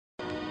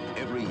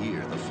Every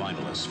year, the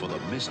finalists for the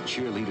Miss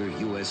Cheerleader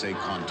USA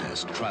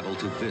contest travel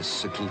to this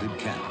secluded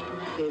camp.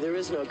 Hey, there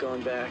is no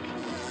going back.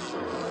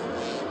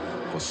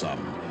 For some,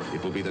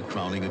 it will be the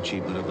crowning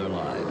achievement of their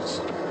lives.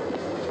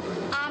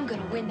 I'm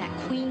gonna win that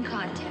queen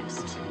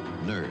contest.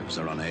 Nerves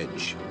are on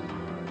edge.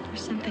 There's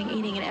something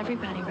eating at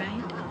everybody,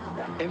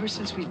 right? Ever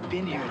since we've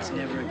been here, it's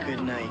never a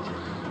good night.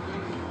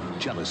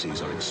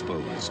 Jealousies are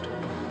exposed,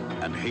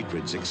 and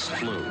hatreds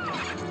explode.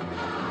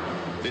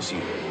 This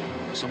year,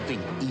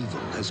 something evil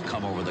has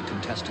come over the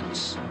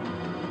contestants.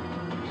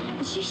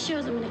 If she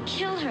shows, I'm gonna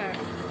kill her.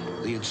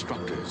 The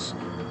instructors.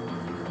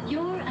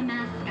 You're a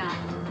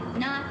mascot,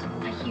 not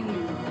a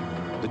human.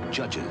 The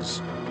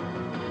judges.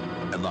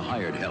 And the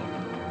hired help.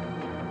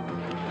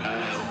 I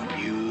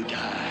hope you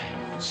die.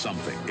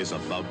 Something is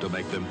about to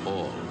make them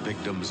all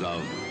victims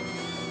of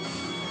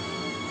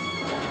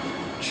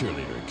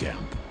Cheerleader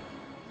Camp.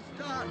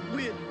 Start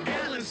with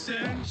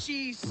Allison.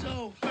 She's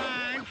so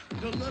fine.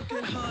 Don't look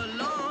at her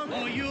long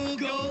or you'll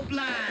go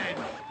blind.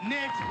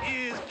 Next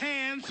is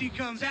Pam. She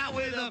comes out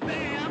with a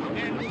bam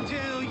and will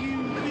tell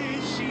you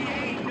this, she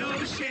ain't no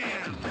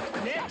sham.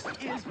 Next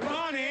is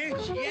Bonnie.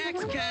 She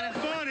acts kind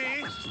of funny.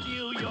 She'll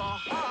steal your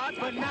heart,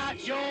 but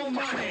not your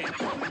money.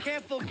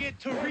 Can't forget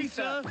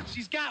Teresa.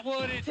 She's got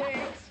what it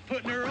takes.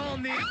 Putting her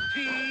on this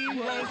team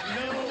was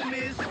no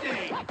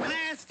mistake.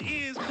 Last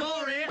is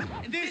Corey,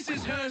 and this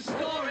is her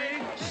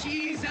story.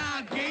 She's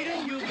our gator.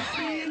 You'll be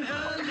seeing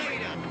her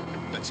later.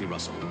 Betsy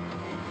Russell,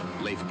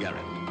 Leif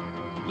Garrett,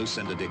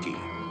 Lucinda Dickey,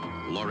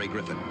 Laurie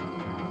Griffin.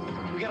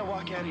 We gotta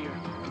walk out of here.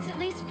 It's at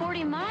least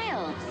 40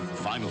 miles.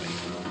 Finally,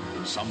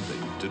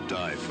 something to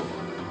die for.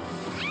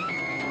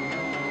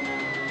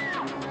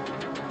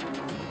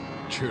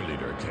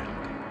 Cheerleader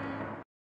Camp.